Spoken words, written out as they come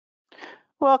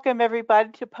Welcome, everybody,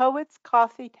 to Poets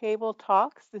Coffee Table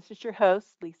Talks. This is your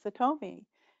host, Lisa Tomei.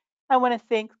 I want to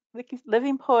thank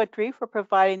Living Poetry for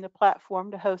providing the platform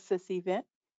to host this event,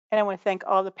 and I want to thank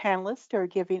all the panelists who are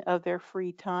giving of their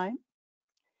free time.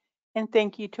 And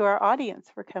thank you to our audience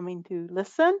for coming to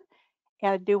listen.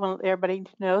 And I do want everybody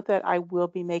to know that I will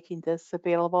be making this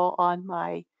available on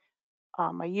my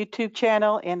YouTube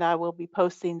channel, and I will be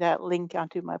posting that link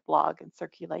onto my blog and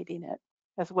circulating it,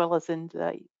 as well as in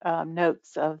the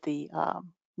notes of the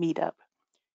meetup.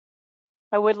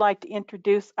 I would like to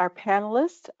introduce our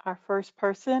panelists. Our first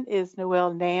person is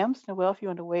Noelle Nams. Noelle, if you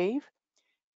want to wave.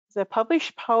 She's a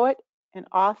published poet, an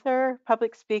author,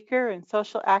 public speaker, and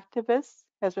social activist,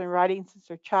 has been writing since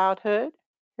her childhood.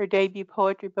 Her debut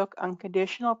poetry book,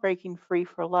 Unconditional, Breaking Free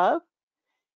for Love,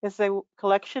 is a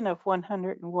collection of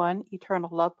 101 eternal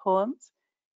love poems,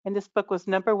 and this book was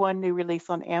 #1 new release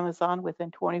on Amazon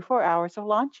within 24 hours of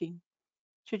launching.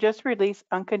 She just released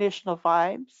Unconditional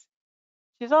Vibes.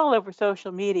 She's all over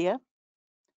social media.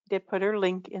 I did put her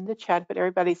link in the chat, but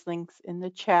everybody's links in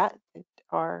the chat that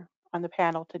are on the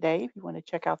panel today if you want to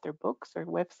check out their books or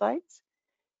websites.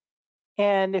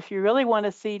 And if you really want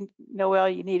to see Noelle,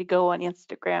 you need to go on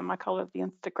Instagram. I call her the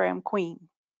Instagram queen.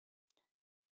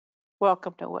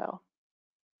 Welcome, Noelle.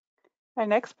 Our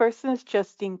next person is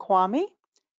Justine Kwame.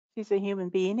 She's a human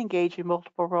being engaged in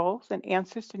multiple roles and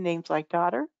answers to names like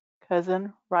daughter,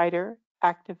 cousin, writer,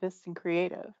 activist, and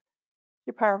creative.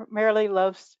 She primarily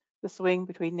loves the swing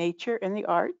between nature and the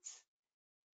arts.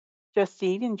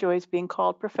 Justine enjoys being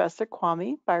called Professor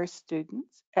Kwame by her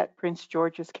students at Prince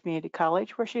George's Community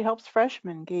College, where she helps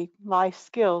freshmen gain life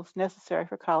skills necessary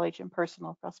for college and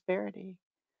personal prosperity.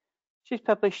 She's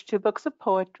published 2 books of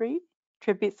poetry,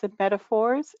 Tributes and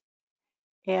Metaphors,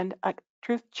 and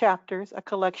Truth Chapters, a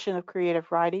collection of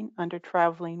creative writing under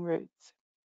traveling roots.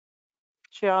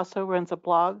 She also runs a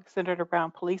blog centered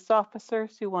around police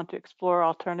officers who want to explore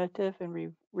alternative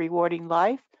and rewarding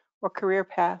life or career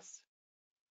paths.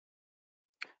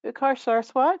 Utkarsh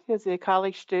Saraswat is a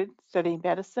college student studying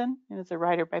medicine and is a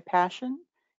writer by passion.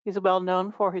 He's well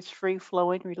known for his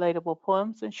free-flowing, relatable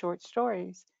poems and short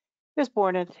stories. He was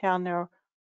born in a town near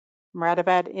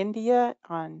Moradabad, India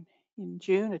in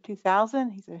June of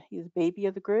 2000. He's a baby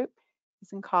of the group.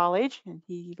 He's in college and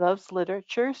he loves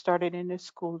literature, started in his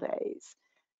school days.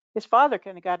 His father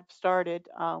kind of got him started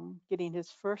getting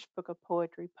his first book of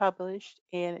poetry published,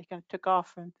 and it kind of took off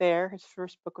from there. His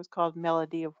first book was called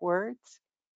Melody of Words.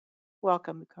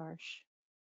 Welcome, Utkarsh.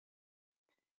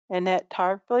 Annette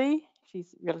Tarpley, she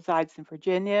resides in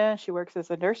Virginia. She works as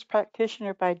a nurse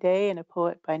practitioner by day and a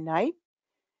poet by night.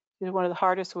 She's one of the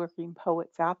hardest working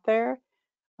poets out there.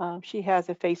 She has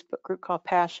a Facebook group called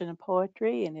Passion and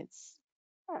Poetry, and it's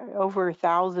over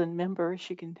 1,000 members.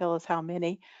 She can tell us how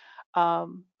many.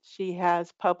 She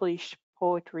has published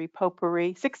Poetry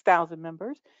Potpourri, 6,000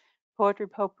 members, Poetry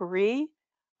Potpourri.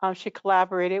 She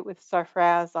collaborated with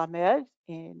Sarfraz Ahmed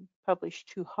and published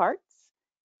 2 Hearts.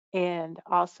 And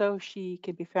also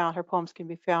her poems can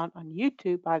be found on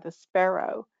YouTube by The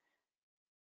Sparrow.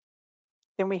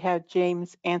 Then we have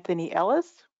James Anthony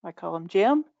Ellis. I call him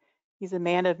Jim. He's a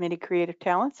man of many creative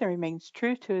talents and remains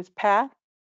true to his path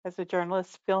as a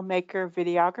journalist, filmmaker,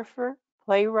 videographer,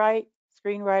 playwright,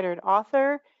 screenwriter, and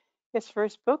author. His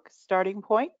first book, Starting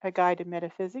Point, A Guide to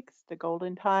Metaphysics, The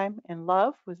Golden Time, and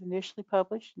Love, was initially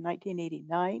published in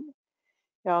 1989.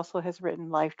 He also has written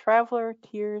Life Traveler,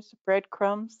 Tears,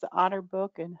 Breadcrumbs, The Honor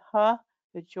Book, and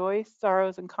The Joys,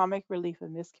 Sorrows, and Comic Relief of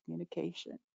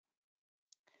Miscommunication.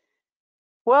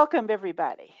 Welcome,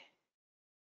 everybody.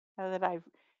 Now that I've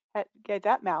get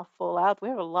that mouthful out, we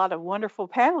have a lot of wonderful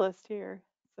panelists here.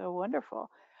 So wonderful.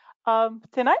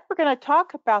 Tonight we're going to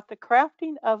talk about the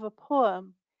crafting of a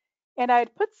poem. And I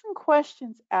had put some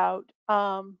questions out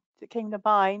that came to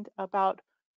mind about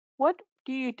what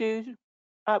do you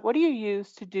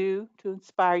use to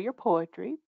inspire your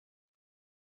poetry?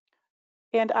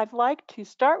 And I'd like to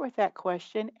start with that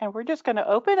question, and we're just going to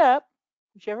open up.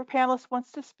 Whichever panelist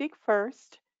wants to speak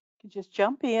first can just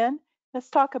jump in. Let's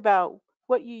talk about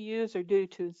what you use or do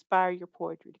to inspire your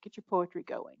poetry, to get your poetry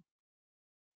going.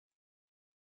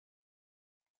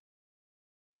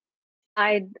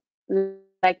 I'd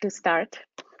like to start.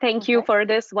 Thank you for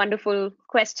this wonderful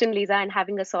question, Lisa, and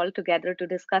having us all together to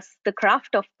discuss the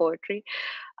craft of poetry.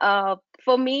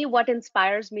 For me, what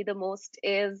inspires me the most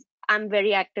is I'm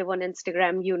very active on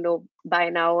Instagram, you know by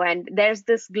now, and there's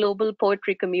this global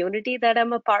poetry community that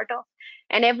I'm a part of,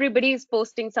 and everybody is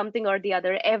posting something or the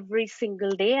other every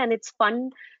single day, and it's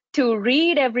fun to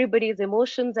read everybody's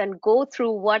emotions and go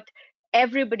through what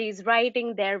everybody's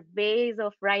writing, their ways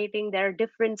of writing, their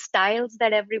different styles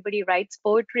that everybody writes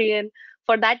poetry in,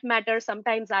 For that matter,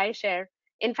 sometimes I share.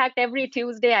 In fact, every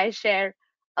Tuesday I share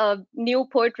a new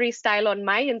poetry style on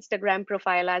my Instagram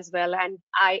profile as well. And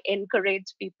I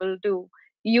encourage people to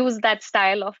use that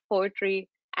style of poetry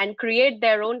and create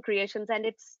their own creations. And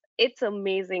it's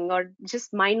amazing or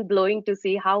just mind blowing to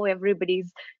see how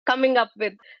everybody's coming up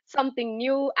with something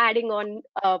new, adding on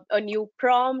a new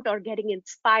prompt or getting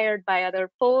inspired by other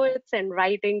poets and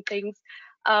writing things.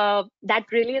 That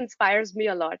really inspires me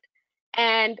a lot.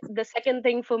 And the second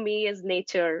thing for me is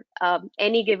nature.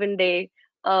 Any given day,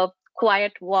 a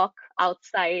quiet walk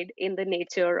outside in the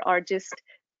nature, or just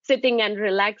sitting and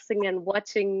relaxing and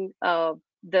watching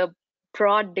the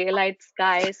broad daylight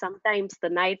sky, sometimes the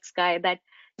night sky, that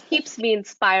keeps me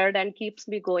inspired and keeps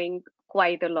me going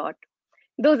quite a lot.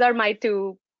 Those are my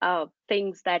two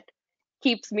things that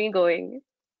keeps me going.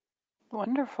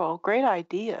 Wonderful. Great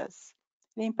ideas.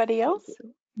 Anybody Thank else?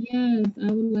 you. Yes,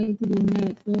 I would like to go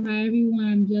next. So, hi everyone,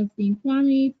 I'm Justine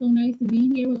Kwame. So nice to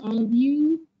be here with all of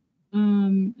you.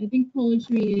 I think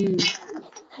poetry is,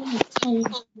 I feel like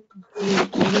poets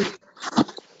give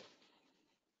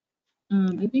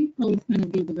I think poets kind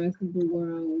of give the rest of the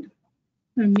world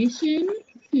permission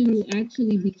to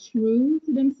actually be true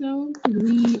to themselves because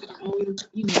we are always,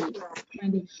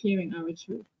 kind of sharing our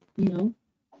truth, you know.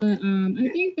 But I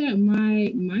think that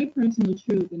my personal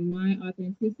truth and my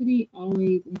authenticity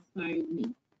always inspires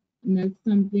me, and that's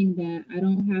something that I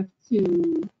don't have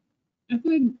to. I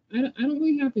feel like I don't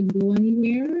really have to go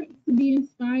anywhere to be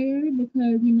inspired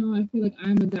because I feel like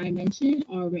I'm a dimension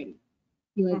already.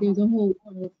 Feel like Hmm. there's a whole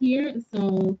world here.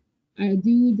 So I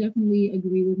do definitely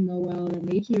agree with Noel that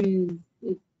nature is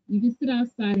it's you just sit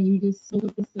outside and you just soak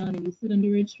up the sun and you sit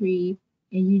under a tree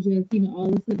and you just,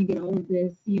 all of a sudden get all of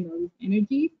this, this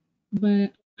energy.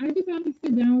 But I just have to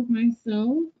sit down with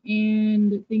myself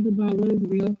and think about what is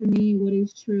real for me, what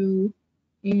is true,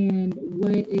 and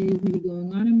what is maybe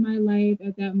going on in my life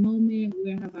at that moment.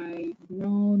 Where have I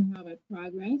grown? How have I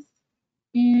progressed?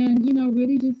 And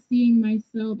really just seeing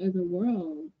myself as a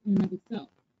world in of itself.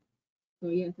 So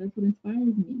yes, that's what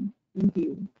inspires me. Thank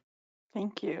you.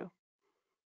 Thank you.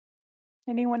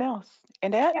 Anyone else?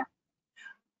 Annette? Yeah.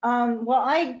 Well,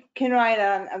 I can write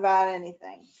on about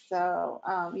anything. So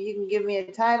you can give me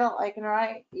a title, I can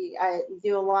write. I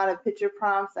do a lot of picture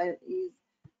prompts. I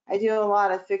do a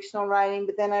lot of fictional writing,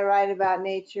 but then I write about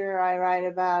nature. I write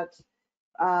about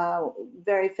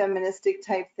very feministic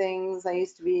type things. I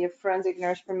used to be a forensic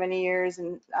nurse for many years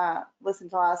and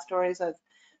listened to a lot of stories of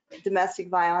domestic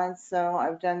violence. So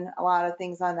I've done a lot of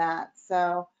things on that.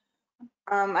 So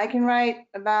I can write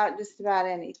about just about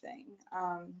anything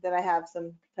that I have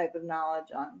some type of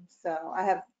knowledge on. So I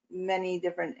have many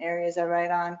different areas I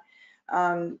write on.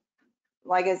 Um,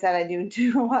 like I said, I do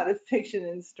do a lot of fiction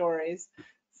and stories.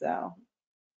 So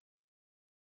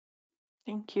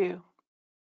Thank you.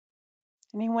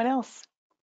 Anyone else?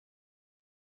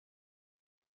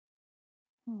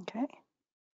 Okay.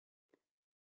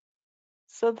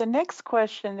 So the next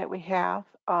question that we have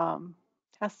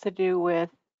has to do with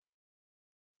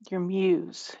your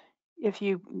muse.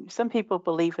 Some people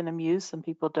believe in a muse, some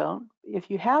people don't. If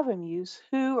you have a muse,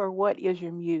 who or what is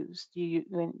your muse?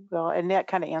 Well, Annette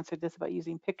kind of answered this about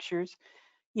using pictures,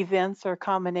 events, or a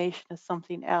combination of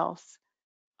something else.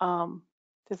 Um,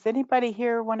 does anybody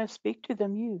here want to speak to the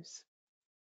muse?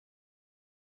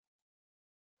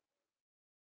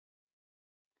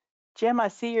 Jim, I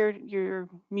see you're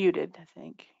muted, I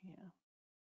think. Yeah.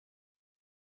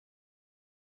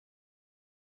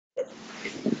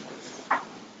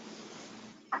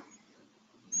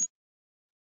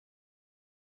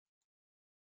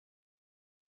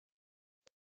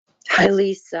 Hi,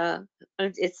 Lisa.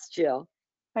 It's Jill.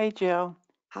 Hey, Jill.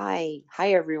 Hi,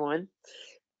 everyone.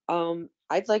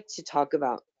 I'd like to talk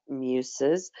about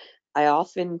muses. I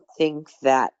often think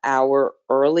that our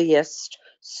earliest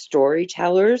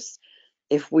storytellers,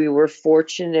 if we were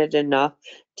fortunate enough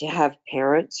to have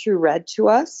parents who read to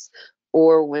us,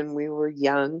 or when we were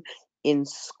young in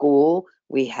school,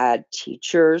 we had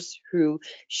teachers who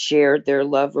shared their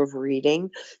love of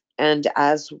reading. And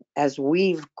as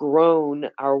we've grown,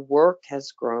 our work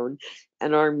has grown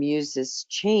and our muses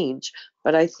change.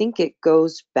 But I think it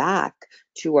goes back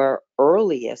to our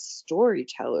earliest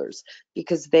storytellers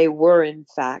because they were, in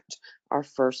fact, our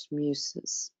first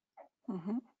muses.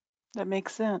 Hmm. That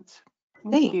makes sense.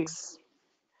 Thank you. Thanks.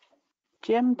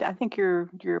 Jim, I think your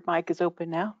mic is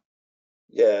open now.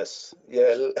 Yes,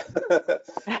 yeah.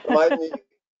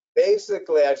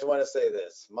 Basically, I just want to say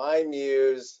this. My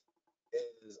muse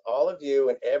is all of you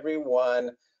and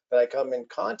everyone that I come in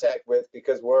contact with,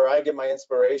 because where I get my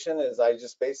inspiration is I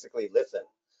just basically listen.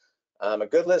 I'm a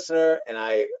good listener,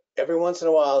 and every once in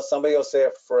a while somebody will say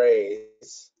a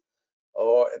phrase,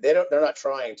 or they're not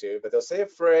trying to, but they'll say a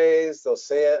phrase, they'll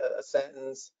say a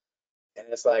sentence, and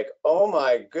it's like, oh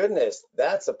my goodness,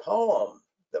 that's a poem.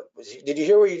 Did you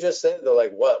hear what you just said? They're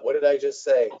like, what? What did I just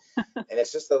say? And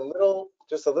it's just a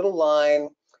little line.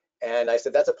 And I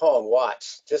said, that's a poem.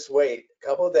 Watch, just wait a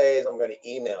couple of days. I'm going to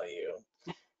email you,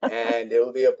 and it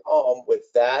will be a poem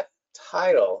with that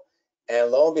title.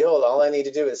 And lo and behold, all I need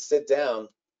to do is sit down,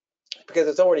 because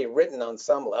it's already written on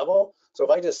some level. So if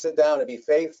I just sit down and be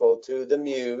faithful to the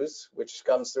muse, which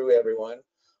comes through everyone,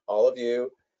 all of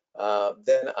you,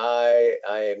 then I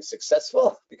am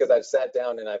successful, because I've sat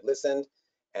down and I've listened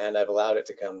and I've allowed it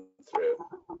to come through.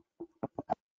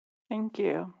 Thank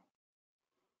you.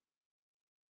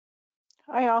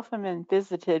 I often am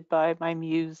visited by my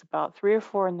muse about 3 or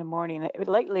 4 in the morning.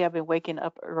 Lately, I've been waking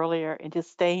up earlier and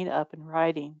just staying up and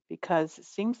writing, because it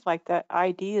seems like that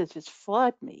ideas just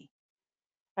flood me.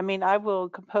 I mean, I will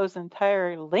compose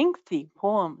entire lengthy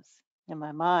poems in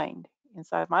my mind, and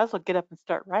so I might as well get up and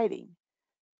start writing.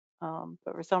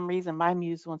 But for some reason, my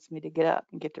muse wants me to get up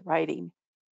and get to writing.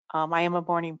 I am a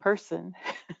morning person,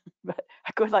 but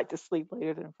I would like to sleep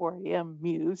later than 4 a.m.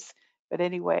 muse. But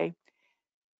anyway,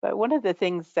 but one of the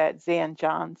things that Zan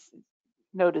Johns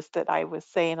noticed that I was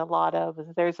saying a lot of is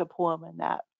there's a poem in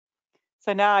that.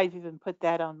 So now I've even put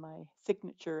that on my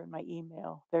signature in my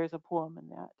email. There's a poem in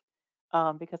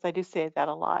that, because I do say that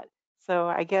a lot. So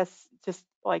I guess just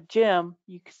like Jim,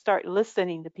 you start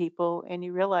listening to people and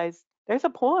you realize there's a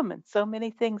poem in so many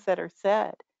things that are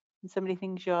said and so many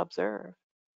things you observe.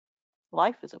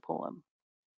 Life is a poem.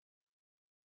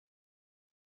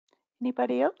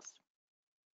 Anybody else?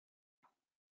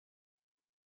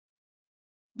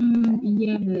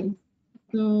 Yes.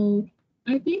 So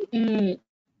I think that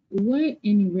what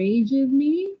enrages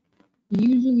me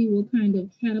usually will kind of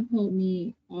catapult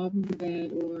me off of the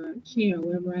bed or chair,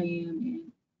 wherever I am,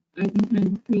 and I can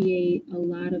kind of create a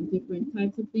lot of different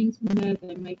types of things from that.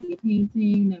 That might be a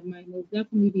painting, that might most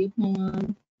definitely be a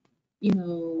poem, like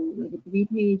a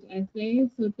 3-page essay.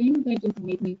 So things that just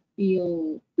make me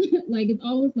feel like it's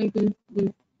always like this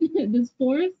this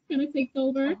force kind of takes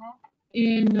over,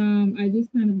 and I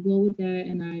just kind of go with that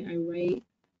and I write.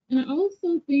 And I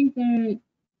also think that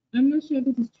I'm not sure if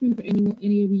this is true for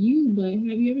any of you, but have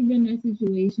you ever been in a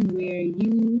situation where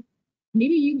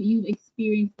you've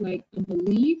experienced like a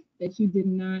belief that you did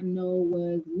not know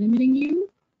was limiting you,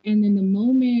 and then the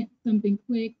moment something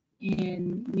clicks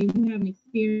and maybe you have an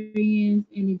experience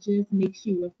and it just makes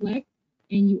you reflect,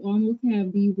 and you almost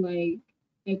have these like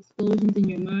explosions in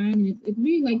your mind, and it's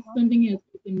really like something has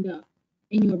opened up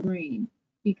in your brain,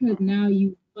 because now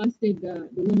you busted the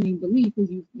limiting belief, because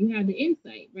you have the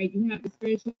insight, right? You have the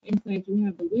spiritual insight, you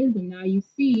have the wisdom. Now you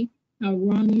see how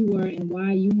wrong you were and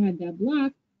why you had that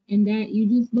block, and that you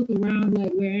just look around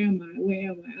like, where am I?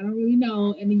 Where am I? I don't really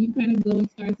know. And then you kind of go and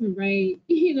start to write,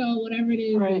 whatever it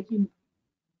is Right. that you.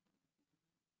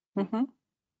 Hmm.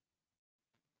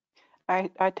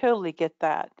 I totally get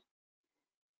that.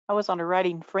 I was on a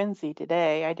writing frenzy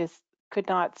today. I just could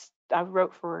not. I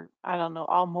wrote for, I don't know,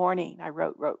 all morning. I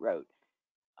wrote.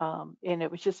 And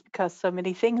it was just because so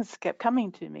many things kept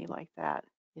coming to me like that,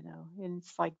 and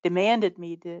it's like demanded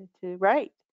me to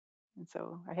write. And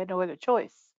so I had no other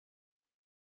choice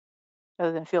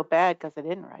other than feel bad because I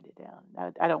didn't write it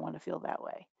down. I don't want to feel that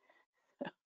way.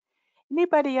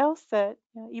 Anybody else that,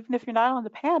 even if you're not on the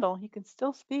panel, you can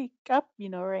still speak up,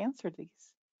 or answer these.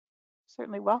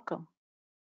 Certainly welcome.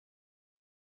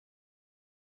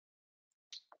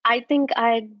 I think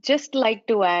I'd just like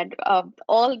to add,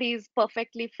 all these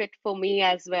perfectly fit for me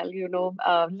as well,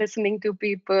 listening to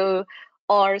people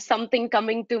or something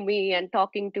coming to me and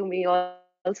talking to me, all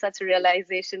such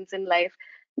realizations in life.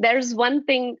 There's one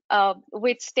thing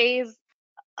which stays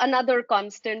another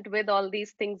constant with all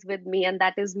these things with me, and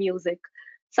that is music.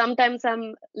 Sometimes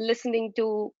I'm listening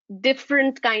to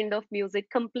different kind of music,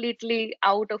 completely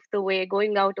out of the way,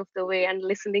 going out of the way and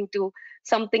listening to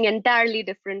something entirely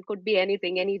different, could be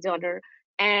anything, any genre,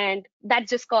 and that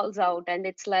just calls out, and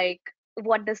it's like,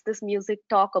 what does this music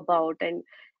talk about? And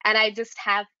I just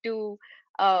have to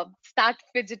start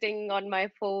fidgeting on my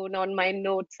phone, on my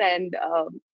notes, and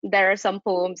there are some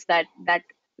poems that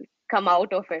come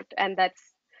out of it, and that's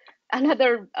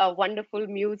another wonderful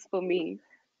muse for me.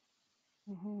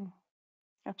 Hmm.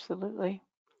 Absolutely.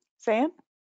 Sam?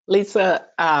 Lisa,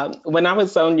 when I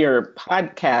was on your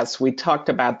podcast, we talked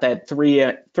about that 3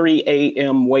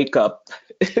 a.m. wake up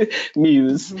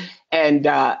muse, Hmm. and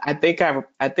I think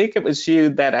it was you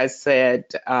that I said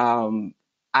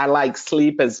I like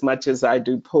sleep as much as I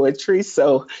do poetry.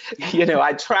 So,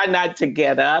 I try not to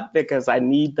get up because I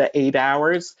need the 8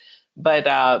 hours.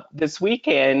 But this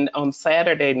weekend on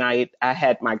Saturday night, I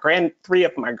had three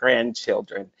of my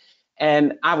grandchildren,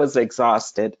 and I was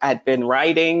exhausted. I'd been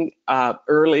writing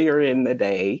earlier in the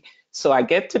day. So I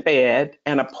get to bed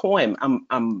and a poem,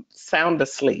 I'm sound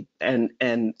asleep, and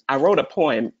I wrote a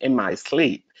poem in my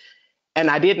sleep, and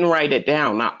I didn't write it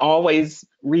down. I always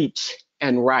reach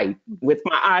and write with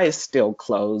my eyes still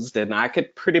closed, and I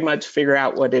could pretty much figure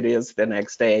out what it is the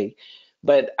next day.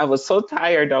 But I was so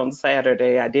tired on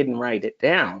Saturday, I didn't write it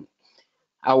down.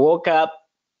 I woke up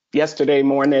yesterday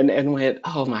morning and went,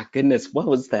 oh my goodness, what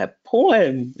was that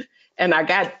poem? And I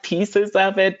got pieces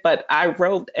of it, but I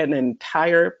wrote an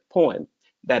entire poem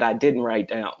that I didn't write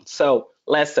down. So,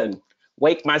 lesson,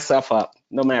 wake myself up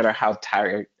no matter how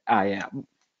tired I am.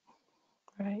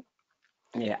 Right.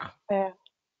 Yeah. Yeah,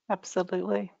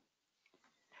 absolutely.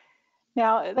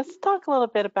 Now, let's talk a little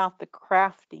bit about the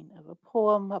crafting of a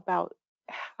poem, about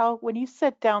how, when you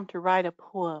sit down to write a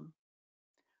poem,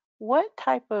 what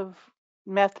type of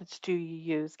methods do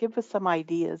you use? Give us some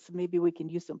ideas. Maybe we can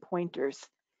use some pointers.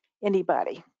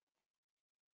 Anybody?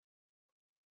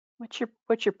 What's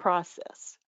your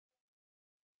process?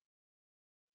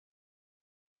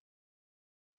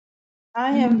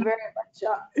 I am very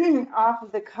much off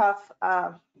of the cuff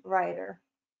writer.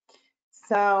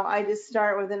 So I just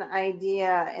start with an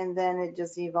idea and then it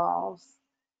just evolves.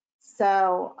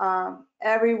 So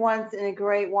every once in a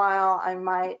great while, I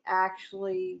might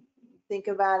actually think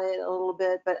about it a little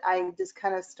bit, but I just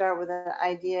kind of start with an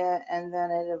idea and then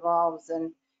it evolves.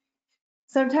 And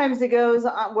sometimes it goes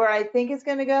where I think it's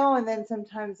going to go, and then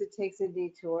sometimes it takes a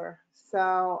detour.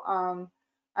 So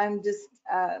I'm just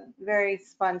very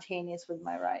spontaneous with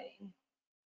my writing.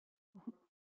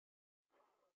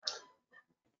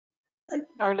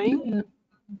 Arlene? Yeah,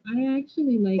 I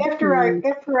actually like After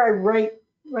to. I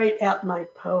write out my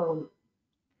poem,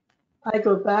 I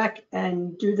go back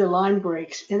and do the line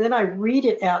breaks, and then I read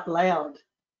it out loud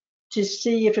to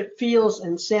see if it feels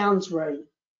and sounds right.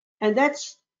 And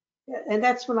that's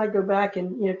when I go back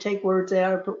and take words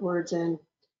out or put words in.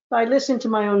 I listen to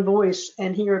my own voice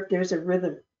and hear if there's a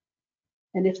rhythm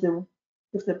and if the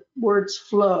words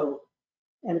flow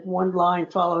and if one line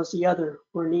follows the other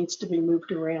or needs to be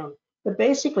moved around. But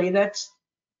basically that's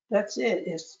it.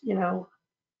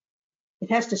 It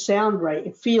has to sound right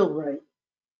and feel right.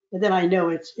 And then I know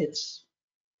it's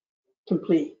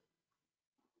complete.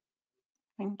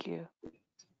 Thank you.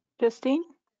 Justine?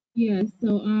 Yeah,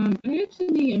 so I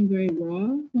actually am very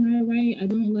raw when I write. I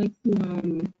don't like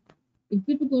to it's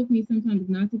difficult for me sometimes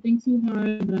not to think too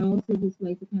hard, but I also just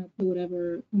like to kind of put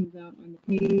whatever comes out on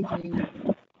the page and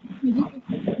just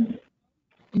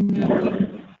in that way.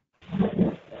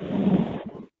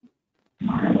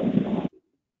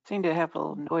 Seem to have a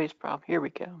little noise problem. Here we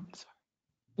go.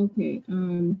 Okay.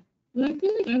 But I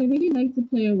feel like I really like to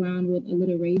play around with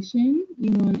alliteration,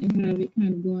 and have it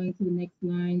kind of going to the next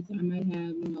line. So I might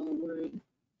have, a word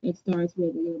that starts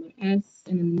with a little S,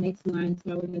 and then the next line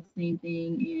start with that same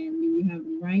thing, and maybe have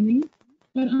them rhyming.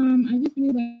 But I just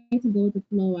really like to go with the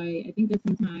flow. I think that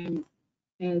sometimes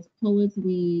as poets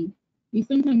we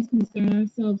sometimes concern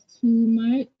ourselves too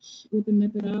much with the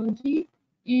methodology,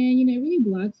 and it really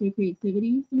blocks your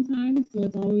creativity sometimes. So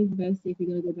it's always best if you're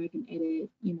gonna go back and edit,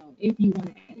 if you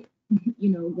want to edit,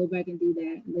 go back and do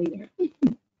that later.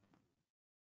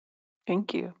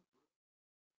 Thank you.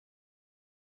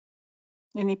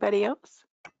 Anybody else?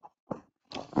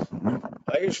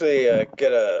 I usually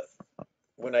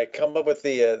when I come up with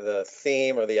the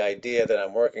theme or the idea that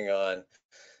I'm working on,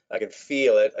 I can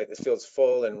feel it. It feels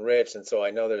full and rich, and so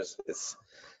I know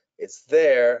it's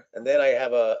there. And then I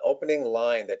have a opening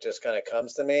line that just kind of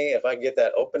comes to me. If I get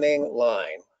that opening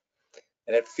line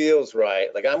and it feels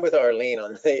right, like I'm with Arlene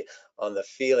on the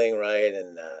feeling right,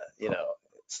 and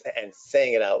and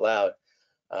saying it out loud.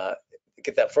 Uh,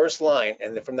 get that first line,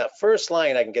 and then from that first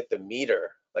line, I can get the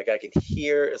meter. Like I can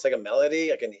hear, it's like a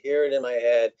melody. I can hear it in my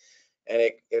head, and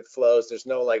it flows. There's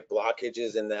no like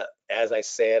blockages in that as I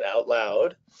say it out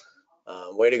loud.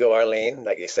 Way to go, Arlene.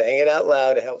 Like you're saying it out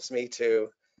loud, it helps me too.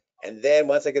 And then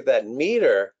once I get that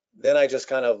meter, then I just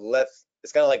kind of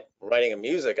it's kind of like writing a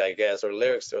music, I guess, or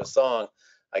lyrics to a song.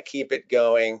 I keep it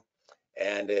going,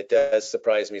 and it does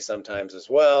surprise me sometimes as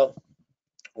well.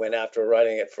 When after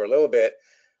writing it for a little bit,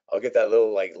 I'll get that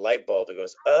little like light bulb that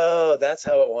goes, oh, that's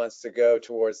how it wants to go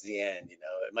towards the end. It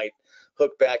might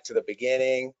hook back to the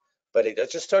beginning, but it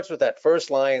just starts with that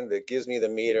first line that gives me the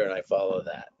meter, and I follow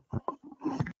that.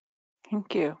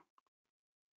 Thank you.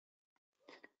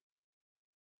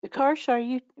 Karsh, are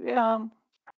you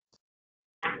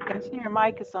I see your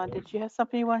mic is on. Did you have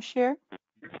something you want to share?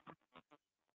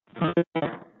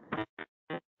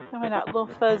 Coming out a little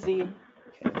fuzzy.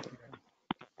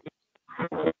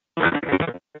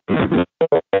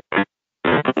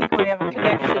 I think we have a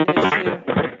connection issue.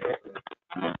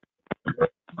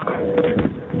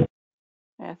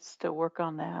 I have to still work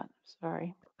on that.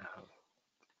 Sorry.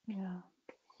 Yeah.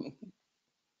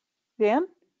 Dan?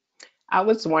 I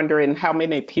was wondering how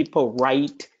many people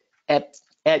write at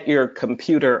your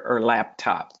computer or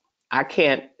laptop. I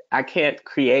can't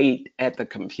create at the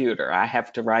computer. I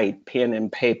have to write pen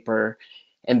and paper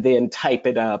and then type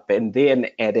it up and then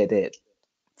edit it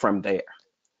from there.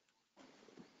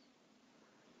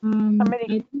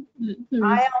 Somebody. I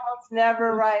almost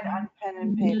never write on pen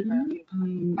and paper.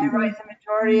 I write the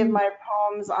majority of my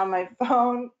poems on my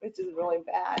phone, which is really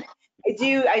bad. I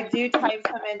do type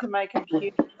some into my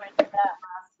computer. I did that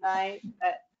last night,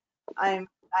 but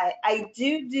I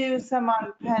do some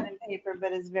on pen and paper,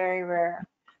 but it's very rare.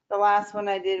 The last one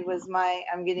I did was my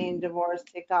I'm Getting Divorced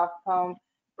ticked off poem,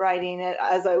 writing it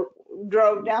as I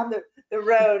drove down the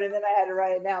road, and then I had to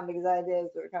write it down because ideas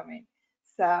were coming.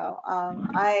 So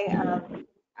I can't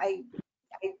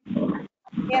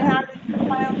have it in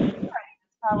my own writing.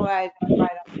 That's probably why I don't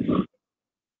write on.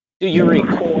 Do you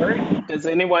record? Does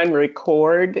anyone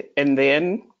record and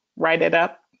then write it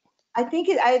up? I think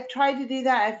I've tried to do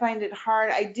that. I find it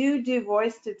hard. I do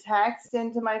voice to text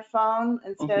into my phone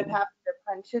instead of having to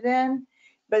punch it in,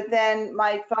 but then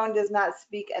my phone does not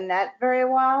speak Annette very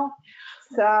well.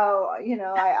 So, you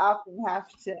know, I often have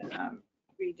to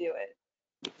redo it.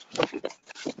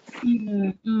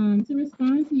 Yeah, to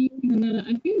respond to you, Hannah,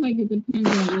 I feel like it depends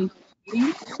on what you're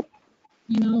reading.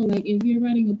 You know, like if you're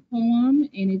writing a poem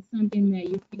and it's something that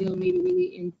you feel maybe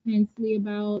really intensely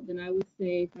about, then I would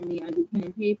say for me, I do pen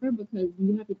and paper because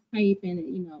you have to type and,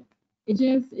 you know, it's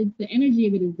the energy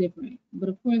of it is different. But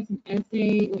of course, an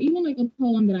essay or even like a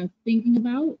poem that I'm thinking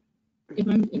about, if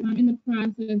I'm in the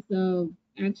process of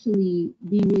actually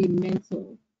being really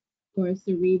mental or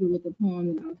cerebral with the poem,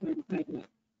 then I'll try to type it up.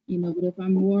 You know, but if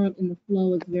I'm more in the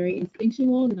flow, it's very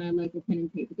instinctual, then I like the pen and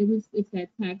paper because it's that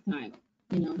tactile,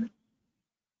 you know.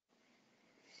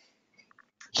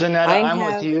 Janetta, I I'm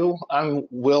with have, you. I'm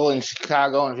Will in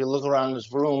Chicago, and if you look around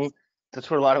this room, that's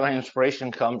where a lot of my inspiration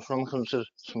comes from. Comes to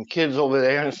some kids over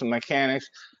there and some mechanics,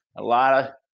 a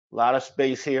lot of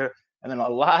space here, and then a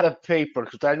lot of paper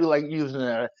because I do like using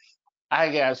it.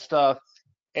 I got stuff,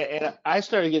 and I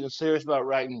started getting serious about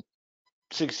writing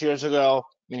 6 years ago,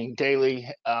 meaning daily.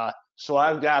 So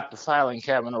I've got the filing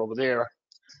cabinet over there.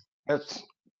 That's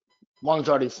one's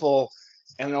already full.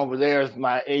 And over there is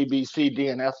my A, B, C, D,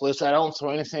 and F list. I don't throw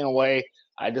anything away.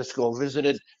 I just go visit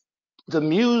it. The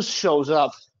muse shows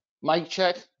up. Mic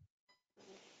check.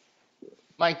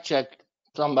 Mic check.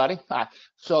 Somebody. Hi.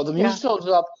 So the muse shows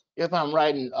up if I'm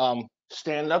writing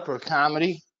stand up or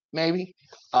comedy, maybe.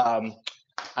 I'm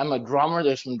a drummer.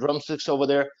 There's some drumsticks over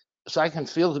there, so I can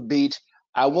feel the beat.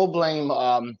 I will blame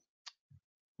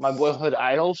my boyhood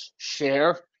idols,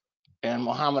 Cher and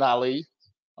Muhammad Ali,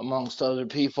 amongst other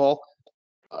people.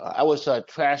 I was a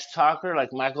trash talker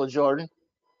like Michael Jordan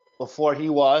before he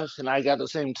was, and I got the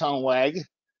same tongue wag,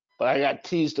 but I got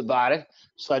teased about it,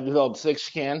 so I developed thick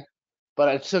skin. But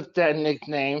I took that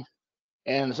nickname,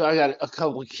 and so I got a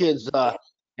couple of kids'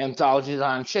 anthologies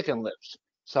on chicken lips.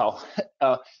 So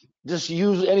uh, just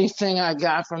use anything I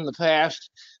got from the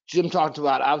past. Jim talked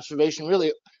about observation,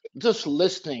 really just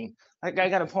listening. Like I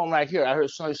got a poem right here. I heard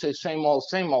somebody say same old,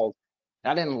 same old.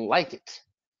 I didn't like it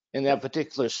in that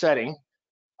particular setting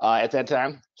at that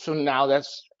time. So now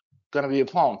that's going to be a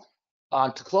poem.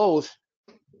 To close,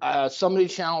 somebody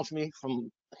challenged me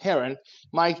from Heron,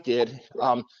 Mike did,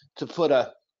 to put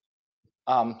a,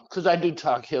 because I do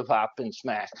talk hip hop and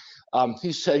smash.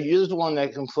 He said, you're the one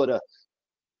that can put a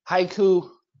haiku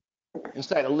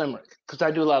inside a limerick, because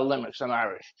I do a lot of limericks, I'm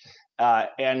Irish,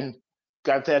 and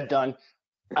got that done.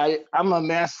 I'm a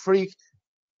math freak,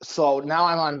 so now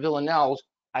I'm on Villanelle's.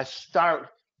 I start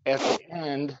at the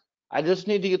end. I just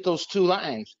need to get those two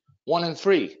lines, 1 and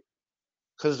 3,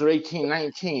 because they're 18,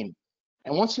 19.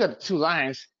 And once you got the two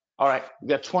lines, all right, you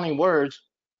got 20 words,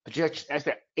 but you actually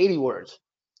got 80 words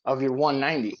of your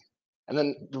 190. And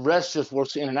then the rest just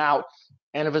works in and out.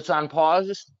 And if it's on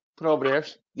pause, put it over there,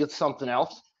 get something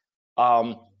else.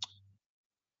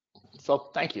 So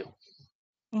thank you.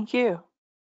 Thank you.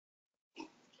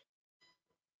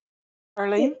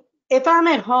 Arlene? If I'm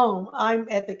at home, I'm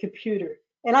at the computer.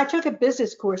 And I took a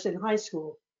business course in high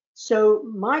school. So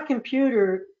my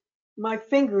computer, my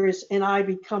fingers and I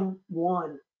become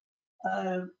one.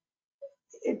 The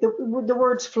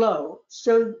words flow.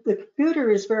 So the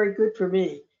computer is very good for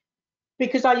me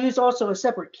because I use also a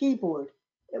separate keyboard,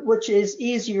 which is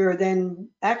easier than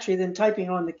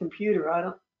typing on the computer.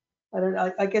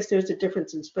 I guess there's a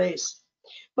difference in space.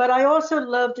 But I also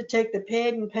love to take the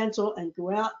pad and pencil and go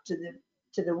out to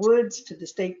the woods, to the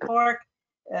state park,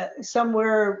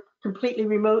 somewhere completely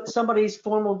remote, somebody's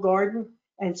formal garden,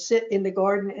 and sit in the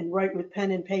garden and write with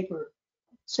pen and paper.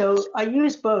 So I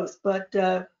use both, but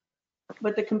the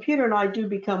computer and I do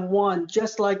become one,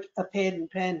 just like a pad and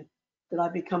pen, that I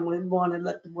become one and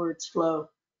let the words flow.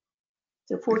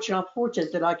 So I'm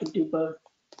fortunate that I can do both.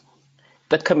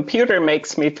 The computer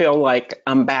makes me feel like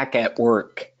I'm back at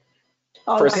work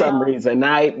for some reason.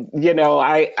 I'm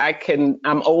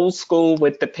old school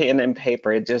with the pen and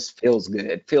paper. It just feels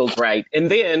good, feels right.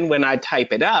 And then when I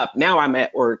type it up, now I'm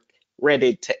at work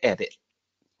ready to edit.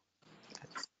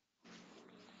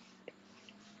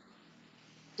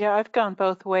 Yeah, I've gone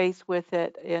both ways with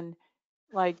it. And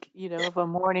like, of a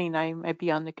morning I might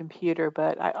be on the computer,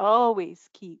 but I always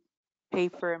keep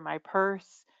paper in my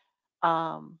purse.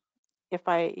 If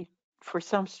I, for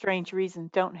some strange reason,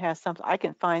 don't have something, I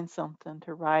can find something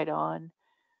to write on.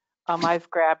 I've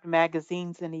grabbed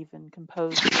magazines and even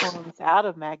composed poems out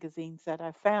of magazines that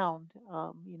I found,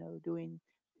 doing,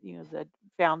 the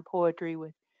found poetry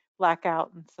with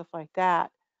blackout and stuff like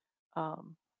that.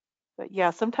 Um, but yeah,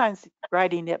 sometimes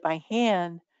writing it by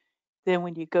hand, then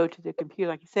when you go to the computer,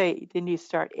 like you say, then you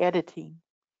start editing.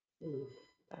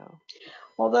 So.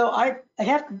 Although I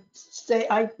have to say,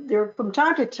 there from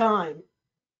time to time,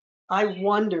 I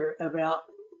wonder about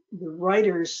the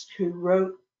writers who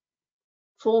wrote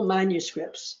full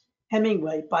manuscripts,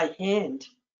 Hemingway by hand,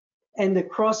 and the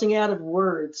crossing out of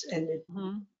words and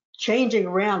the changing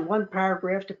around one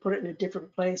paragraph to put it in a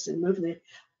different place and moving it.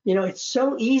 It's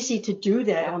so easy to do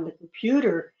that on the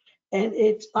computer, and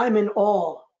I'm in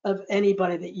awe of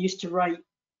anybody that used to write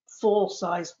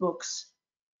full-size books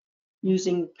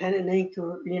using pen and ink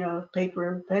or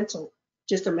paper and pencil.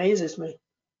 Just amazes me.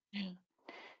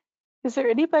 Is there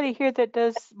anybody here that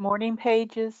does morning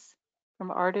pages from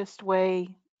Artist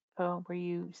Way, where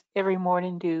you every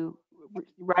morning do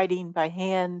writing by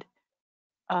hand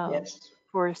Yes.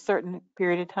 for a certain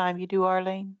period of time? You do,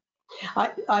 Arlene?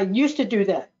 I used to do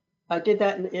that. I did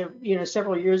that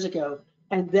several years ago,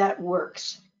 and that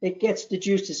works. It gets the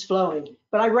juices flowing.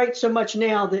 But I write so much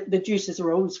now that the juices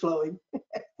are always flowing.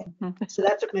 So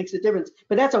that's what makes the difference.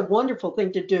 But that's a wonderful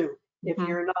thing to do if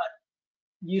you're not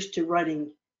used to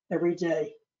writing every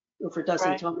day, or if it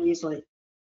doesn't come easily.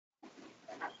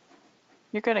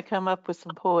 You're going to come up with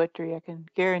some poetry, I can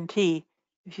guarantee.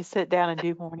 If you sit down and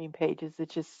do morning pages, it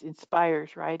just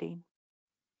inspires writing.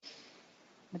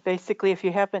 Basically, if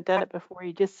you haven't done it before,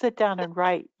 you just sit down and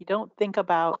write. You don't think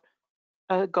about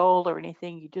a goal or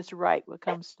anything. You just write what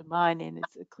comes to mind, and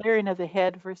it's a clearing of the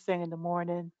head first thing in the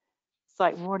morning. It's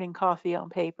like morning coffee on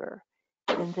paper,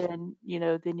 and then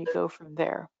then you go from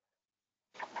there.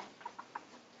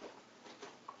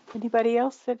 Anybody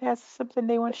else that has something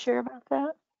they want to share about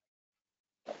that?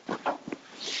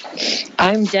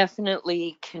 I'm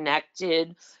definitely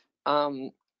connected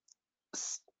to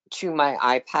my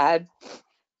iPad.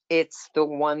 It's the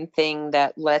one thing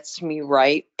that lets me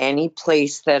write any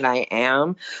place that I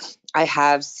am. I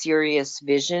have serious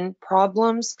vision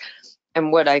problems.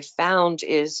 And what I found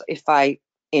is if I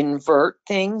invert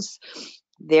things,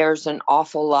 there's an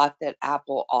awful lot that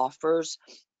Apple offers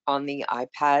on the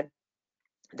iPad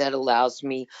that allows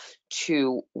me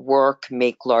to work,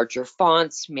 make larger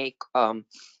fonts, make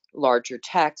larger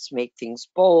text, make things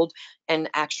bold, and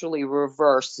actually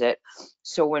reverse it.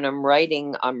 So when I'm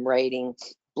writing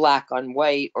black on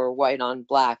white or white on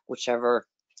black, whichever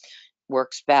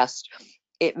works best.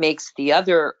 It makes the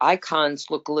other icons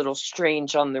look a little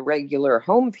strange on the regular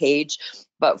homepage,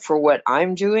 but for what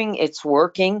I'm doing, it's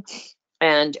working,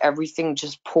 and everything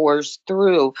just pours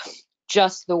through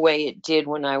just the way it did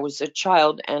when I was a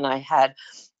child and I had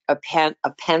a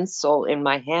pencil in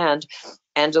my hand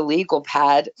and a legal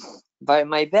pad by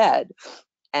my bed.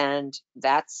 And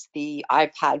that's the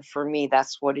iPad for me.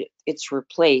 That's what it's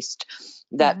replaced,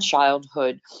 that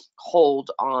childhood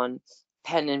hold on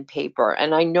pen and paper.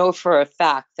 And I know for a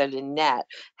fact that Annette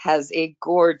has a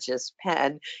gorgeous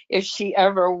pen if she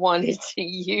ever wanted to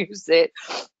use it,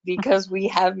 because we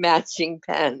have matching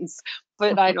pens,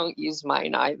 but I don't use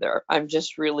mine either. I'm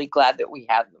just really glad that we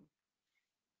have them.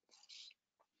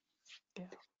 Yeah.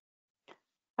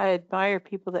 I admire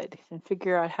people that can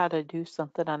figure out how to do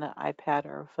something on an iPad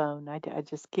or a phone. I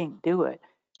just can't do it.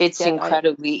 It's Yet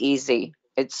incredibly easy.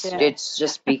 It's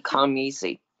just become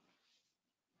easy.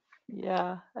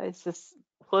 Yeah, it just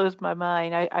blows my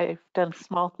mind. I've done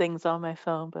small things on my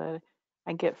phone, but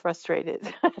I get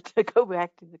frustrated to go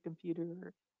back to the computer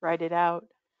or write it out.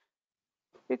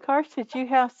 Karsh, did you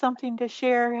have something to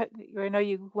share? I know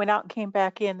you went out and came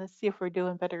back in. Let's see if we're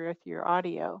doing better with your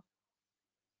audio.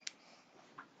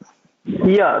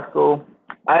 Yeah, so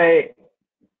I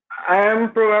I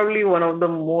am probably one of the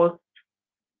most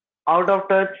out of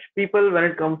touch people when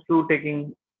it comes to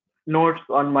taking notes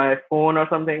on my phone or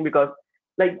something, because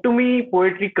like to me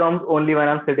poetry comes only when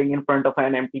I'm sitting in front of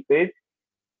an empty page.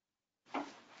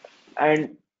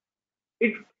 And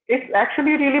it's it's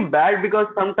actually really bad because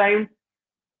sometimes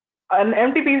an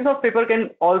empty piece of paper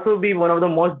can also be one of the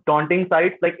most daunting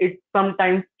sights. Like it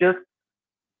sometimes just,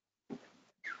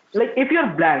 like if you're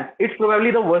blank, it's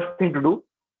probably the worst thing to do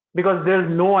because there's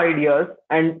no ideas,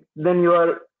 and then you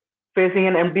are facing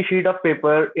an empty sheet of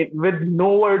paper with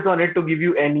no words on it to give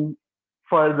you any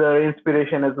further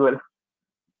inspiration as well.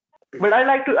 But I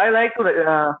like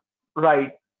to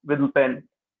write with pen.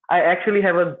 I actually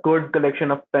have a good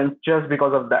collection of pens just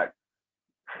because of that.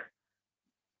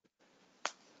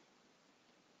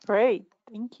 Great,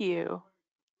 thank you.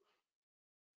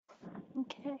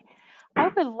 Okay, I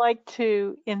would like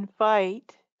to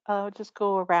invite, just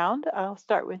go around. I'll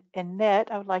start with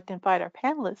Annette. I would like to invite our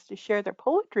panelists to share their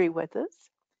poetry with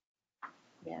us.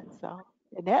 And so,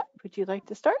 Annette, would you like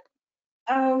to start?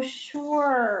 Oh,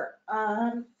 sure.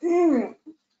 I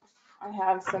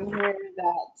have some here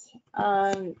that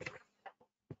I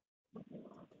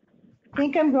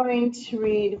think I'm going to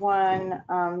read one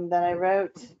that I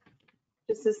wrote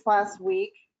just this last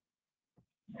week.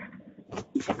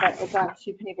 It's on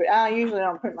sheet paper. I usually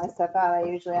don't print my stuff out. I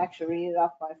usually actually read it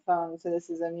off my phone, so this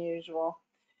is unusual.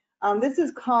 This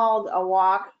is called A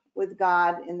Walk with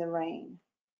God in the Rain.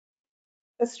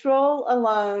 A stroll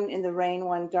alone in the rain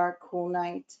one dark, cool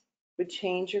night would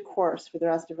change her course for the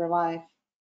rest of her life.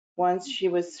 Once she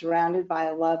was surrounded by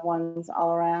loved ones all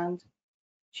around,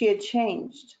 she had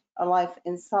changed, a life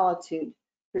in solitude,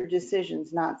 her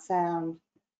decisions not sound.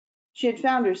 She had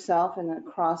found herself in a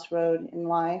crossroad in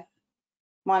life.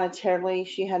 Monetarily,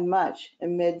 she had much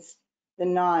amidst the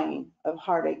gnawing of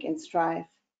heartache and strife.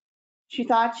 She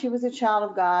thought she was a child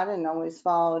of God and always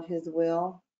followed his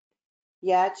will.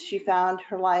 Yet she found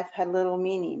her life had little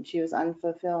meaning. She was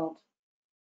unfulfilled.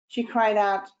 She cried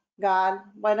out, God,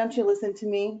 why don't you listen to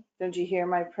me? Don't you hear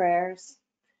my prayers?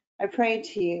 I prayed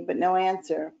to you, but no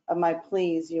answer of my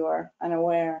pleas you are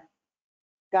unaware.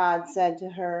 God said to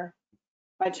her,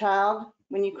 my child,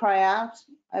 when you cry out,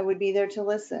 I would be there to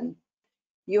listen.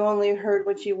 You only heard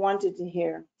what you wanted to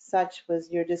hear. Such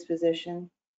was your disposition.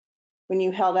 When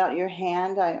you held out your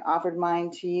hand, I offered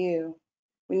mine to you.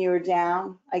 When you were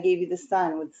down, I gave you the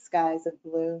sun with skies of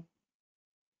blue.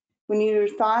 When you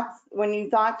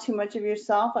thought too much of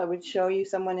yourself, I would show you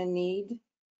someone in need.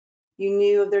 You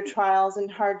knew of their trials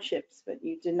and hardships, but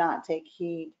you did not take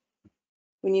heed.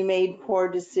 When you made poor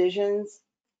decisions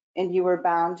and you were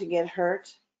bound to get hurt,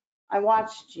 I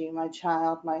watched you, my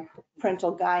child, my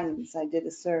parental guidance I did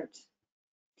assert.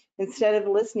 Instead of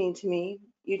listening to me,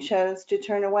 you chose to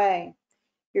turn away.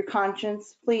 Your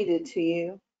conscience pleaded to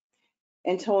you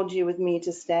and told you with me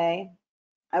to stay.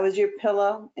 I was your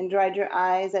pillow and dried your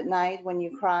eyes at night when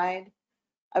you cried.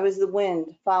 I was the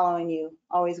wind following you,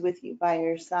 always with you by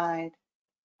your side.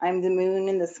 I'm the moon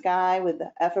in the sky with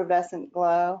the effervescent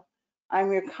glow.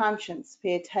 I'm your conscience,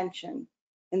 pay attention,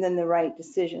 and then the right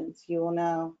decisions you will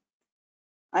know.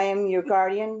 I am your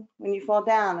guardian. When you fall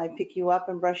down, I pick you up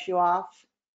and brush you off.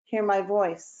 Hear my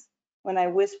voice. When I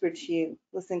whisper to you,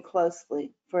 listen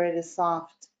closely, for it is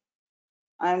soft.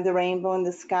 I am the rainbow in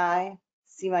the sky.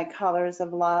 See my colors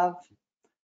of love.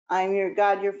 I am your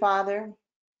God, your Father.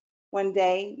 One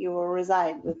day you will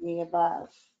reside with me above.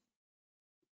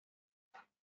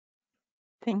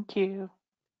 Thank you.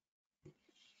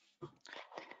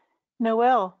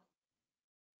 Noelle.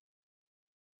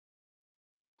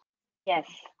 Yes.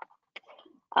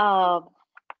 Uh,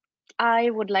 I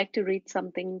would like to read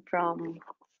something from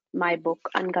my book,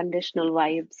 Unconditional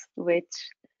Vibes,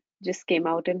 which just came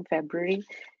out in February.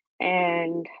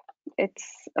 And it's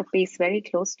a piece very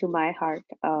close to my heart.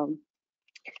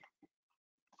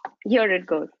 Here it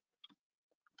goes.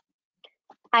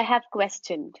 I have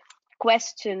questioned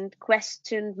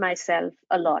myself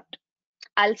a lot.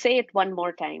 I'll say it one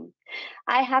more time.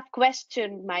 I have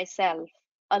questioned myself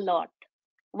a lot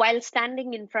while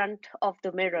standing in front of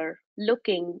the mirror,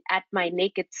 looking at my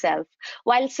naked self,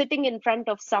 while sitting in front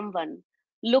of someone,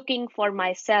 looking for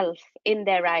myself in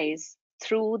their eyes,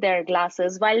 through their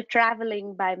glasses, while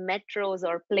traveling by metros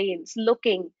or planes,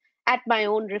 looking at my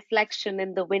own reflection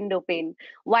in the window pane,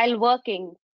 while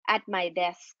working at my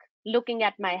desk, looking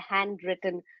at my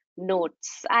handwritten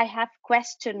notes. I have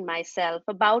questioned myself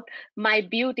about my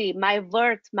beauty, my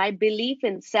worth, my belief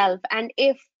in self, and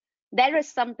if there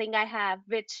is something I have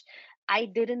which I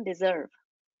didn't deserve.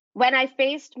 When I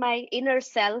faced my inner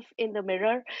self in the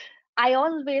mirror, I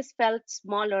always felt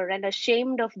smaller and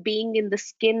ashamed of being in the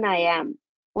skin I am.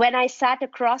 When I sat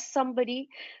across somebody,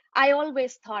 I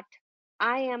always thought,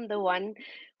 I am the one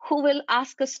who will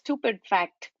ask a stupid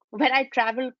fact. When I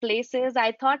traveled places,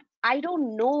 I thought, I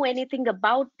don't know anything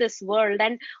about this world.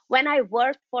 And when I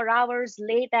worked for hours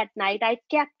late at night, I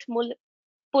kept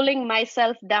pulling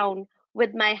myself down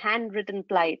with my handwritten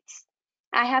plights.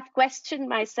 I have questioned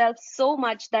myself so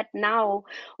much that now,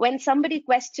 when somebody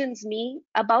questions me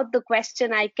about the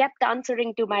question I kept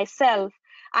answering to myself,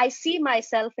 I see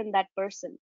myself in that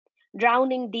person,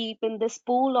 drowning deep in this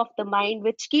pool of the mind,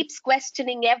 which keeps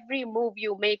questioning every move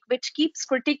you make, which keeps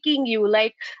critiquing you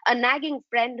like a nagging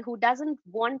friend who doesn't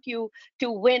want you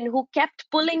to win, who kept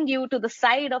pulling you to the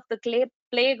side of the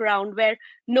playground where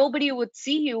nobody would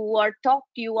see you or talk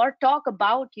to you or talk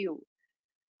about you.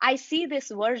 I see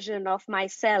this version of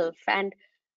myself, and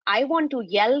I want to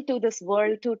yell to this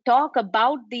world to talk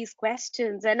about these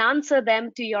questions and answer them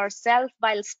to yourself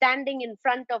while standing in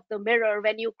front of the mirror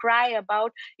when you cry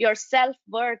about your self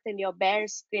worth in your bare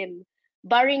skin,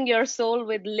 burying your soul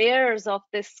with layers of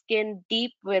this skin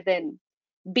deep within.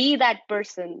 Be that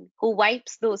person who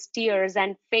wipes those tears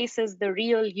and faces the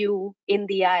real you in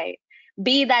the eye.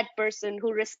 Be that person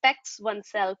who respects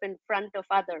oneself in front of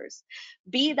others.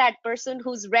 Be that person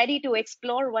who's ready to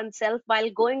explore oneself while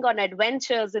going on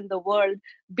adventures in the world.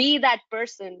 Be that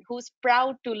person who's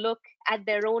proud to look at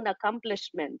their own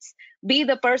accomplishments. Be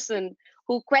the person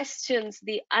who questions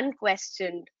the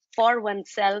unquestioned for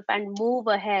oneself and move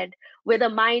ahead with a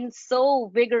mind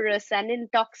so vigorous and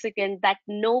intoxicant that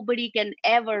nobody can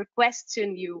ever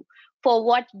question you for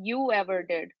what you ever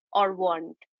did or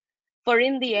want. For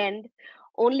in the end,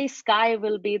 only sky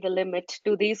will be the limit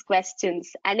to these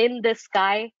questions. And in the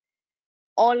sky,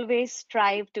 always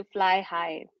strive to fly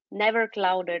high, never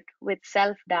clouded with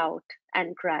self doubt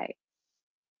and cry.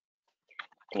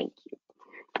 Thank you.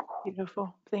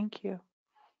 Beautiful. Thank you.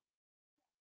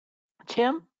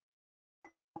 Tim?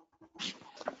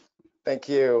 Thank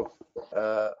you.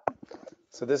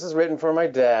 So this is written for my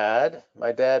dad.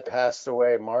 My dad passed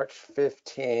away March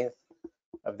 15th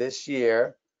of this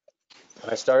year.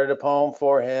 And I started a poem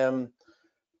for him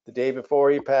the day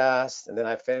before he passed, and then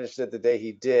I finished it the day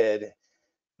he did.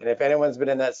 And if anyone's been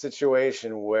in that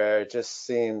situation where it just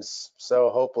seems so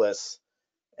hopeless,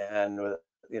 and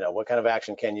what kind of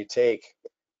action can you take?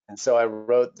 And so I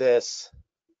wrote this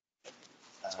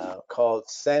called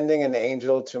 "Sending an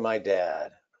Angel to My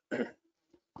Dad."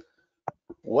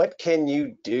 What can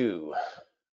you do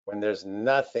when there's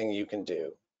nothing you can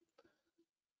do?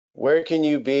 Where can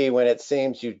you be when it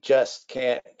seems you just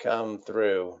can't come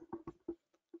through?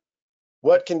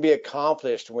 What can be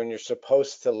accomplished when you're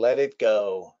supposed to let it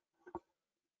go?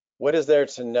 What is there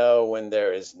to know when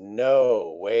there is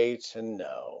no way to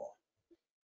know?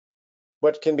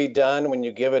 What can be done when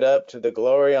you give it up to the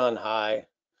glory on high?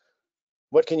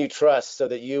 What can you trust so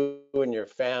that you and your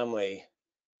family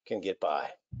can get by?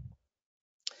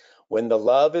 When the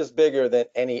love is bigger than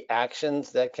any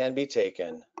actions that can be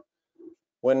taken,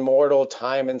 when mortal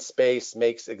time and space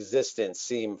makes existence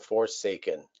seem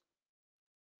forsaken,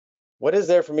 what is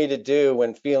there for me to do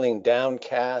when feeling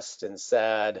downcast and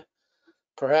sad?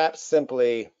 Perhaps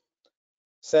simply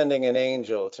sending an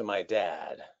angel to my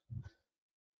dad.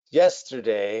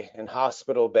 Yesterday, in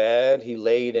hospital bed, he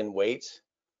laid in wait.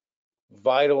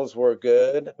 Vitals were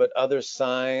good, but other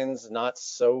signs not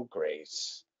so great.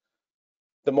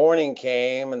 The morning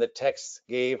came and the text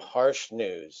gave harsh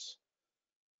news.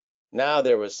 Now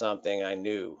there was something I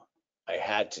knew I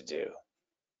had to do.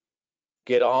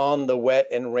 Get on the wet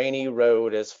and rainy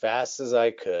road as fast as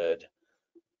I could.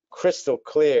 Crystal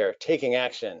clear, taking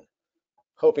action,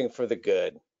 hoping for the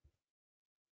good.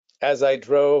 As I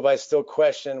drove, I still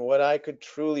questioned what I could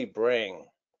truly bring.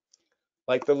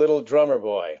 Like the little drummer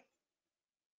boy,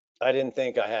 I didn't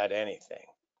think I had anything.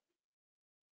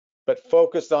 But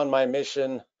focused on my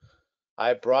mission,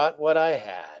 I brought what I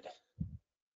had.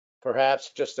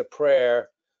 Perhaps just a prayer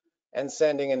and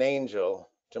sending an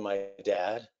angel to my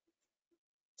dad.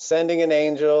 Sending an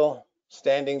angel,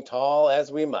 standing tall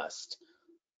as we must,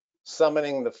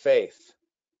 summoning the faith,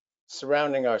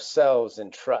 surrounding ourselves in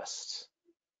trust.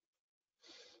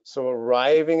 So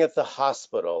arriving at the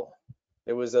hospital,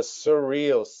 it was a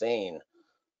surreal scene,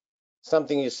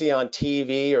 something you see on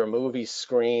TV or movie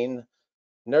screen.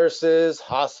 Nurses,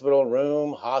 hospital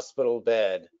room, hospital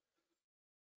bed.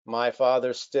 My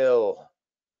father still,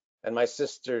 and my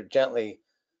sister gently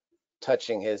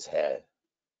touching his head.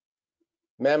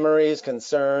 Memories,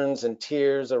 concerns, and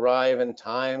tears arrive in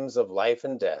times of life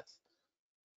and death.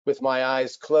 With my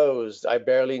eyes closed, I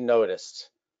barely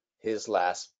noticed his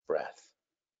last breath.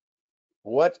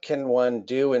 What can one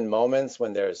do in moments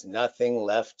when there's nothing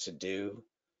left to do?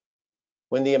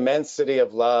 When the immensity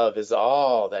of love is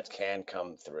all that can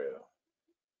come through?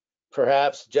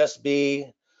 Perhaps just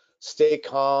be, stay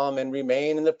calm, and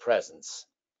remain in the presence,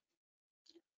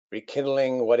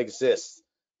 rekindling what exists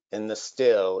in the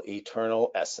still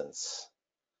eternal essence.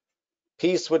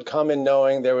 Peace would come in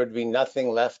knowing there would be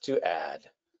nothing left to add,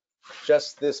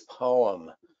 just this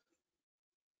poem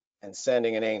and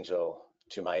sending an angel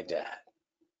to my dad.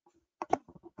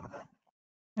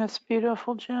 That's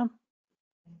beautiful, Jim.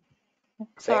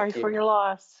 Sorry for your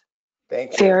loss.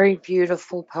 Thank you. Very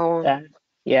beautiful poem.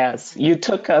 Yes, you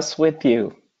took us with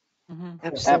you. Mm-hmm.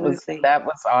 Absolutely. That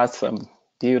was awesome.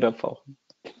 Beautiful.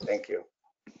 Thank you.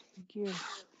 Thank you.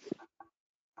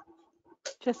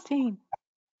 Justine.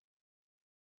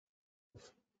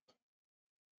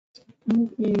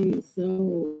 Okay,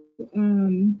 so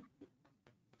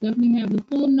definitely have the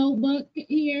full notebook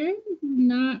here. This is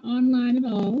not online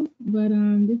at all, but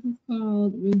this is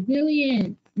called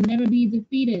Resilience, Never Be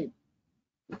Defeated.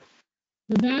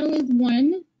 The battle is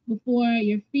won before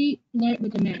your feet flirt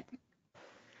with the mat.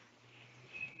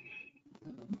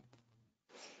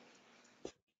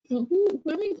 So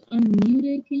whoever's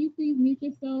unmuted, can you please mute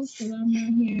yourself because I'm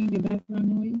not hearing your background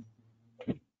noise?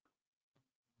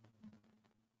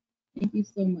 Thank you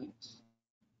so much.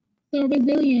 So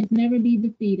resilience, never be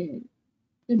defeated.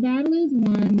 The battle is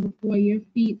won before your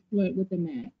feet flirt with the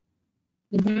mat.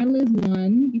 The battle is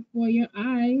won before your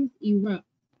eyes erupt,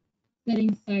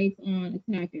 setting sights on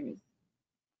attackers.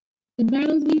 The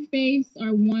battles we face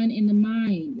are won in the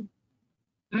mind.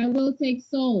 I will take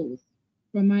souls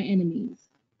from my enemies.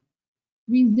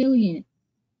 Resilience,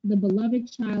 the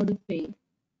beloved child of faith.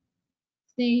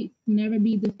 States never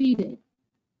be defeated,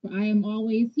 for I am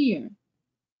always here.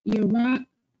 Your rock,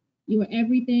 your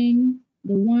everything,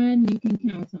 the one you can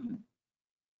count on.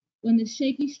 When the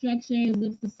shaky structures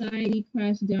of society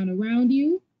crash down around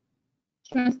you,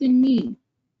 trust in me,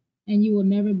 and you will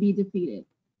never be defeated.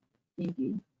 Thank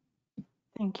you.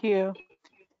 Thank you.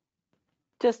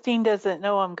 Justine doesn't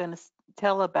know I'm going to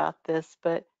tell about this,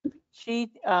 but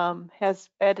she has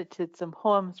edited some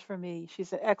poems for me.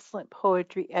 She's an excellent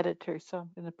poetry editor, so I'm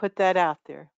going to put that out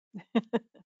there.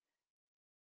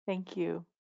 Thank you.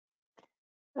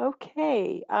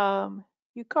 Okay,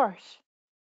 Yukarsh.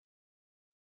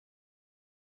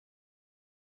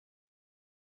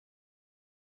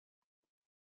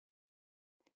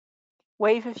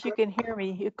 Wave if you can hear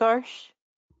me, Yukarsh.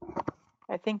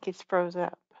 I think he's froze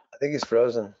up. I think he's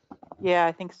frozen. Yeah,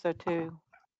 I think so too.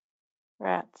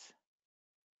 Rats.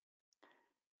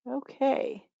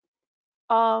 Okay.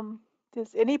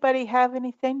 Does anybody have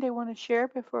anything they want to share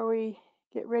before we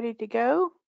get ready to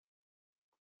go?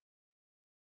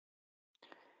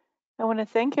 I want to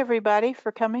thank everybody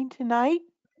for coming tonight.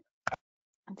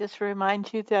 Just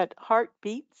remind you that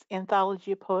Heartbeats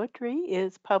Anthology of Poetry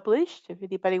is published. If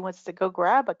anybody wants to go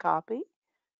grab a copy,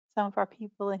 some of our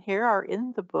people in here are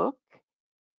in the book.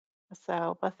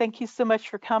 So, well, thank you so much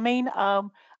for coming. I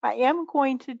am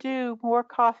going to do more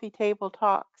coffee table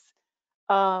talks,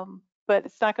 but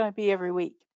it's not going to be every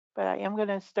week. But I am going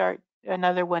to start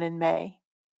another one in May.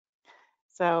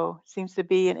 So, seems to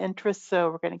be an interest,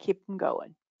 so we're going to keep them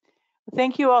going. Well,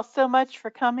 thank you all so much for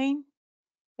coming.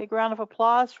 Big round of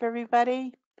applause for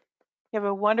everybody. You have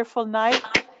a wonderful night.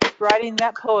 Keep writing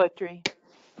that poetry.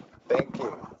 Thank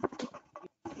you.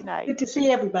 Good night. Good to see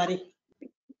everybody.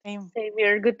 Same. Same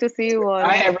here. Good to see you all.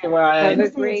 Bye, Have everyone. a Good to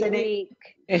see you, great Cindy.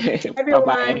 week. Everyone.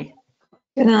 Bye-bye.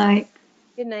 Good night.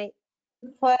 Good night.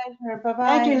 Pleasure. Bye-bye.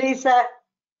 Thank you, Lisa.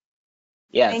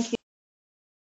 Yes. Thank you.